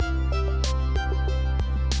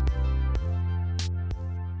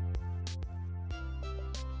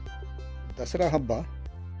ದಸರಾ ಹಬ್ಬ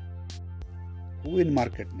ಹೂವಿನ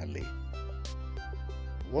ಮಾರ್ಕೆಟ್ನಲ್ಲಿ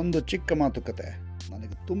ಒಂದು ಚಿಕ್ಕ ಮಾತುಕತೆ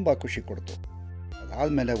ನನಗೆ ತುಂಬ ಖುಷಿ ಕೊಡ್ತು.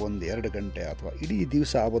 ಅದಾದಮೇಲೆ ಒಂದು 2 ಗಂಟೆ ಅಥವಾ ಇಡೀ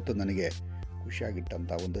ದಿವಸ ಆವತ್ತು ನನಗೆ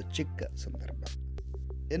ಖುಷಿಯಾಗಿಟ್ಟಂಥ ಒಂದು ಚಿಕ್ಕ ಸಂದರ್ಭ.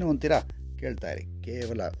 ಏನು ಅಂತೀರಾ? ಕೇಳ್ತಾ ಇರಿ.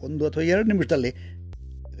 ಕೇವಲ 1 ಅಥವಾ 2 ನಿಮಿಷದಲ್ಲಿ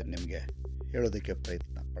ಇದನ್ನು ನಿಮಗೆ ಹೇಳೋದಕ್ಕೆ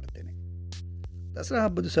ಪ್ರಯತ್ನ ಪಡ್ತೇನೆ. ದಸರಾ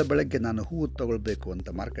ಹಬ್ಬದ ದಿವಸ ಬೆಳಗ್ಗೆ ನಾನು ಹೂವು ತಗೊಳ್ಬೇಕು ಅಂತ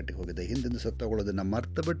ಮಾರ್ಕೆಟಿಗೆ ಹೋಗಿದ್ದೆ. ಹಿಂದಿನ ದಿವಸ ತಗೊಳ್ಳೋದನ್ನು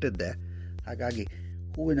ಮರ್ತು ಬಿಟ್ಟಿದ್ದೆ. ಹಾಗಾಗಿ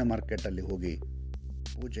ಹೂವಿನ ಮಾರ್ಕೆಟಲ್ಲಿ ಹೋಗಿ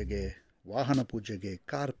ಪೂಜೆಗೆ, ವಾಹನ ಪೂಜೆಗೆ,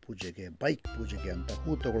 ಕಾರ್ ಪೂಜೆಗೆ, ಬೈಕ್ ಪೂಜೆಗೆ ಅಂತ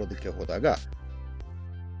ಹೂ ತಗೊಳ್ಳೋದಕ್ಕೆ ಹೋದಾಗ,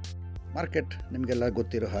 ಮಾರ್ಕೆಟ್ ನಿಮಗೆಲ್ಲ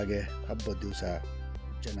ಗೊತ್ತಿರೋ ಹಾಗೆ ಹಬ್ಬದ ದಿವಸ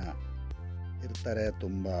ಜನ ಇರ್ತಾರೆ,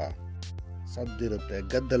 ತುಂಬ ಸದ್ದಿರುತ್ತೆ,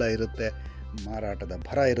 ಗದ್ದಲ ಇರುತ್ತೆ, ಮಾರಾಟದ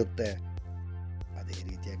ಭರ ಇರುತ್ತೆ. ಅದೇ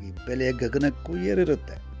ರೀತಿಯಾಗಿ ಬೆಲೆ ಗಗನಕ್ಕೂ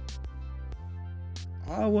ಏರಿರುತ್ತೆ.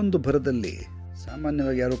 ಆ ಒಂದು ಭರದಲ್ಲಿ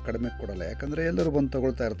ಸಾಮಾನ್ಯವಾಗಿ ಯಾರೂ ಕಡಿಮೆ ಕೊಡಲ್ಲ, ಯಾಕಂದರೆ ಎಲ್ಲರೂ ಬಂದು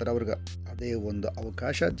ತಗೊಳ್ತಾ ಇರ್ತಾರೆ. ಅವ್ರಿಗೆ ಅದೇ ಒಂದು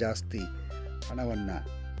ಅವಕಾಶ, ಜಾಸ್ತಿ ಹಣವನ್ನು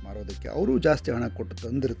ಮಾರೋದಕ್ಕೆ ಅವರು ಜಾಸ್ತಿ ಹಣ ಕೊಟ್ಟು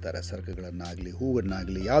ತಂದಿರ್ತಾರೆ, ಸರಕುಗಳನ್ನಾಗಲಿ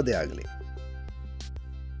ಹೂವನ್ನಾಗಲಿ ಯಾವುದೇ ಆಗಲಿ.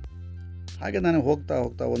 ಹಾಗೆ ನಾನು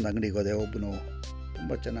ಹೋಗ್ತಾ ಒಂದು ಅಂಗಡಿಗೆ ಹೋದೆ. ಒಬ್ಬನು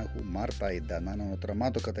ತುಂಬ ಚೆನ್ನಾಗಿ ಹೂ ಮಾರ್ತಾ ಇದ್ದ. ನಾನು ಅವನ ಹತ್ರ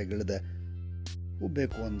ಮಾತುಕತೆಗಿಳಿದೆ. ಹೂ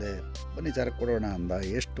ಬೇಕು ಅಂದೆ. ಬನ್ನಿ ಸರ್ ಕೊಡೋಣ ಅಂದ.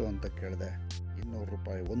 ಎಷ್ಟು ಅಂತ ಕೇಳಿದೆ. 200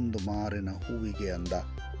 ರೂಪಾಯಿ ಒಂದು ಮಾರಿನ ಹೂವಿಗೆ ಅಂದ.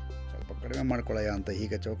 ಸ್ವಲ್ಪ ಕಡಿಮೆ ಮಾಡ್ಕೊಳ್ಳಯ್ಯ ಅಂತ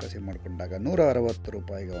ಹೀಗೆ ಚೌಕಾಸಿ ಮಾಡಿಕೊಂಡಾಗ 160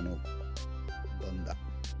 ರೂಪಾಯಿಗೆ ಅವನು ಬಂದ.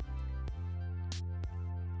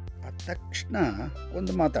 ಆ ತಕ್ಷಣ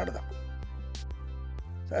ಒಂದು ಮಾತಾಡ್ದ.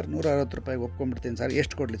 ಸರ್ 160 ರೂಪಾಯಿಗೆ ಒಪ್ಕೊಂಡ್ಬಿಡ್ತೀನಿ ಸರ್,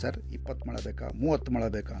 ಎಷ್ಟು ಕೊಡಲಿ ಸರ್? 20 ಮೊಳ ಬೇಕಾ, 30 ಮೊಳ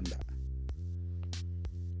ಬೇಕಾ ಅಂದ.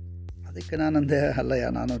 ಅದಕ್ಕೆ ನಾನಂದೆ, ಅಲ್ಲಯ್ಯ,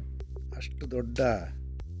 ನಾನು ಅಷ್ಟು ದೊಡ್ಡ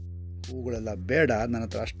ಹೂಗಳೆಲ್ಲ ಬೇಡ, ನನ್ನ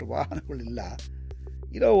ಹತ್ರ ಅಷ್ಟು ವಾಹನಗಳಿಲ್ಲ,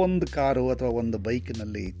 ಇರೋ ಒಂದು ಕಾರು ಅಥವಾ ಒಂದು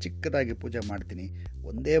ಬೈಕಿನಲ್ಲಿ ಚಿಕ್ಕದಾಗಿ ಪೂಜೆ ಮಾಡ್ತೀನಿ,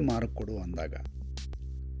 ಒಂದೇ ಮಾರು ಕೊಡು ಅಂದಾಗ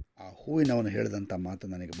ಆ ಹೂವಿನವನು ಹೇಳಿದಂಥ ಮಾತು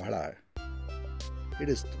ನನಗೆ ಬಹಳ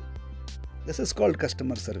ಹಿಡಿಸ್ತು. This is called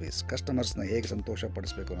customer service. ಕಸ್ಟಮರ್ಸ್ನ ಹೇಗೆ ಸಂತೋಷ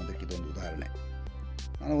ಪಡಿಸ್ಬೇಕು ಅನ್ನೋದಕ್ಕೆ ಇದೊಂದು ಉದಾಹರಣೆ.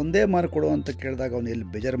 ನಾನು ಒಂದೇ ಮಾರು ಕೊಡು ಅಂತ ಕೇಳಿದಾಗ ಅವನು ಎಲ್ಲಿ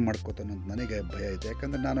ಬೇಜಾರು ಮಾಡ್ಕೋತಾನೋ ಅಂತ ನನಗೆ ಭಯ ಇದೆ.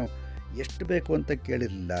 ಯಾಕಂದರೆ ನಾನು ಎಷ್ಟು ಬೇಕು ಅಂತ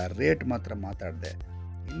ಕೇಳಿರಲಿಲ್ಲ, ರೇಟ್ ಮಾತ್ರ ಮಾತಾಡಿದೆ.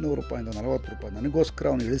 200 ರೂಪಾಯಿಂದ 40 ರೂಪಾಯಿ ನನಗೋಸ್ಕರ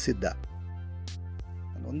ಅವನು ಇಳಿಸಿದ್ದ.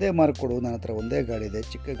 ನಾನು ಒಂದೇ ಮಾರು ಕೊಡು, ನನ್ನ ಹತ್ರ ಒಂದೇ ಗಾಡಿ ಇದೆ,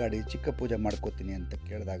 ಚಿಕ್ಕ ಗಾಡಿ, ಚಿಕ್ಕ ಪೂಜೆ ಮಾಡ್ಕೋತೀನಿ ಅಂತ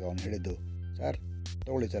ಕೇಳಿದಾಗ ಅವನು ಹೇಳಿದ್ದು, ಸರ್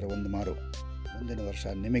ತೊಗೊಳ್ಳಿ ಸರ್ ಒಂದು ಮಾರು, ಮುಂದಿನ ವರ್ಷ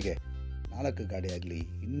ನಿಮಗೆ 4 ಗಾಡಿ ಆಗಲಿ,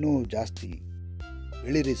 ಇನ್ನೂ ಜಾಸ್ತಿ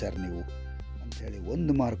ಬೆಳೀರಿ ಸರ್ ನೀವು ಅಂಥೇಳಿ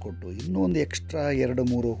ಒಂದು ಮಾರು ಕೊಟ್ಟು ಇನ್ನೂ ಒಂದು ಎಕ್ಸ್ಟ್ರಾ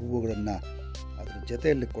 2-3 ಹೂವುಗಳನ್ನು ಅದ್ರ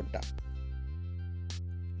ಜೊತೆಯಲ್ಲಿ ಕೊಟ್ಟ.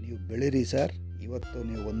 ನೀವು ಬೆಳೀರಿ ಸರ್, ಇವತ್ತು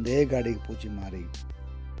ನೀವು ಒಂದೇ ಗಾಡಿಗೆ ಪೂಜೆ ಮಾರಿ,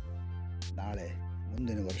 ನಾಳೆ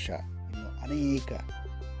ಮುಂದಿನ ವರ್ಷ ಇನ್ನು ಅನೇಕ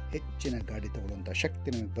ಹೆಚ್ಚಿನ ಗಾಡಿ ತಗೊಳ್ಳುವಂಥ ಶಕ್ತಿ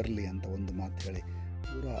ನಮಗೆ ಬರಲಿ ಅಂತ ಒಂದು ಮಾತು ಹೇಳಿ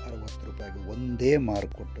 160 ರೂಪಾಯಿಗೆ ಒಂದೇ ಮಾರು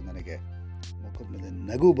ಕೊಟ್ಟು ನನಗೆ ಮುಖದ ಮೇಲೆ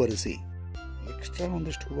ನಗು ಬರೆಸಿ ಎಕ್ಸ್ಟ್ರಾ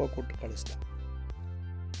ಒಂದಿಷ್ಟು ಹೂವು ಕೊಟ್ಟು ಕಳಿಸ್ದ.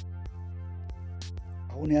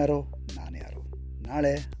 ಅವನು ಯಾರೋ, ನಾನು ಯಾರೋ?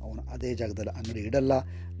 ನಾಳೆ ಅವನು ಅದೇ ಜಾಗದಲ್ಲಿ ಅಂಗಡಿ ಇಡಲ್ಲ,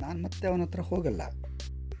 ನಾನು ಮತ್ತೆ ಅವನ ಹತ್ರ ಹೋಗಲ್ಲ.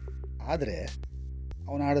 ಆದರೆ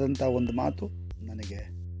ಅವನು ಆಡಿದಂಥ ಒಂದು ಮಾತು ನನಗೆ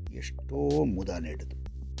ಎಷ್ಟೋ ಮುದ ನೀಡಿತು.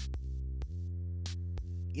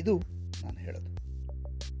 ಇದು ನಾನು ಹೇಳೋದು.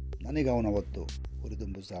 ನನಗೆ ಅವನವತ್ತು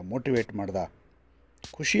ಹುರಿದುಂಬಿಸ ಮೋಟಿವೇಟ್ ಮಾಡ್ದ.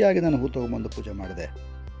 ಖುಷಿಯಾಗಿ ನಾನು ಹೂ ತಗೊಂಬಂದು ಪೂಜೆ ಮಾಡಿದೆ.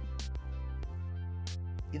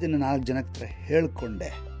 ಇದನ್ನು 4 ಜನಕ್ಕೆ ಹತ್ರ ಹೇಳಿಕೊಂಡೆ.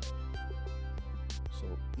 ಸೊ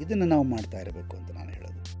ಇದನ್ನು ನಾವು ಮಾಡ್ತಾ ಇರಬೇಕು ಅಂತ ನಾನು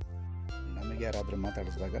ಹೇಳೋದು. ನಮಗೆ ಯಾರಾದರೂ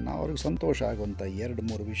ಮಾತಾಡಿಸಿದಾಗ ನಾವು ಅವ್ರಿಗೆ ಸಂತೋಷ ಆಗುವಂಥ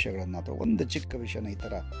 2-3 ವಿಷಯಗಳನ್ನು ಅಥವಾ ಒಂದು ಚಿಕ್ಕ ವಿಷಯನ ಈ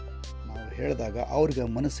ಥರ ನಾವು ಹೇಳಿದಾಗ ಅವ್ರಿಗೆ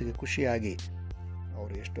ಮನಸ್ಸಿಗೆ ಖುಷಿಯಾಗಿ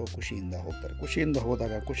ಅವರು ಎಷ್ಟೋ ಖುಷಿಯಿಂದ ಹೋಗ್ತಾರೆ. ಖುಷಿಯಿಂದ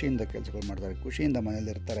ಹೋದಾಗ ಖುಷಿಯಿಂದ ಕೆಲಸಗಳು ಮಾಡ್ತಾರೆ, ಖುಷಿಯಿಂದ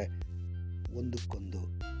ಮನೆಯಲ್ಲಿರ್ತಾರೆ, ಒಂದಕ್ಕೊಂದು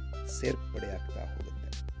ಸೇರ್ಪಡೆ ಆಗ್ತಾ ಹೋಗುತ್ತೆ.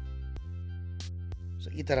 ಸೊ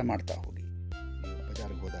ಈ ಥರ ಮಾಡ್ತಾ ಹೋಗಿ. ನೀವು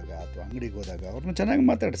ಬಜಾರ್ಗೆ ಹೋದಾಗ ಅಥವಾ ಅಂಗಡಿಗೆ ಹೋದಾಗ ಅವ್ರನ್ನ ಚೆನ್ನಾಗಿ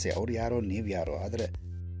ಮಾತಾಡಿಸಿ. ಅವ್ರು ಯಾರೋ, ನೀವು ಯಾರೋ. ಆದರೆ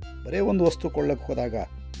ಬರೀ ಒಂದು ವಸ್ತು ಕೊಳ್ಳಕ್ಕೆ ಹೋದಾಗ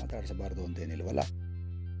ಮಾತಾಡಿಸಬಾರ್ದು ಅಂತೇನಿಲ್ವಲ್ಲ.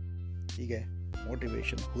 ಹೀಗೆ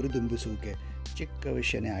ಮೋಟಿವೇಶನ್, ಹುರಿದುಂಬಿಸುವಿಕೆ ಚಿಕ್ಕ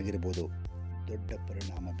ವಿಷಯನೇ ಆಗಿರ್ಬೋದು, ದೊಡ್ಡ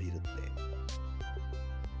ಪರಿಣಾಮ ಬೀರುತ್ತೆ.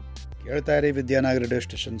 ಕೇಳ್ತಾ ಇರಿ ವಿದ್ಯಾನಾಗ್ ರೇಡಿಯೋ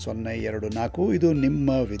ಸ್ಟೇಷನ್ 024. ಇದು ನಿಮ್ಮ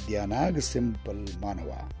ವಿದ್ಯಾನಾಗ್ ಸಿಂಪಲ್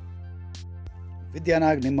ಮಾನವ.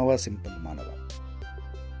 ವಿದ್ಯಾನಾಗ್ ನಿಮ್ಮವ ಸಿಂಪಲ್ ಮಾನವ.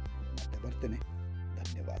 ಮತ್ತೆ ಬರ್ತೇನೆ.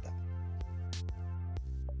 ಧನ್ಯವಾದ.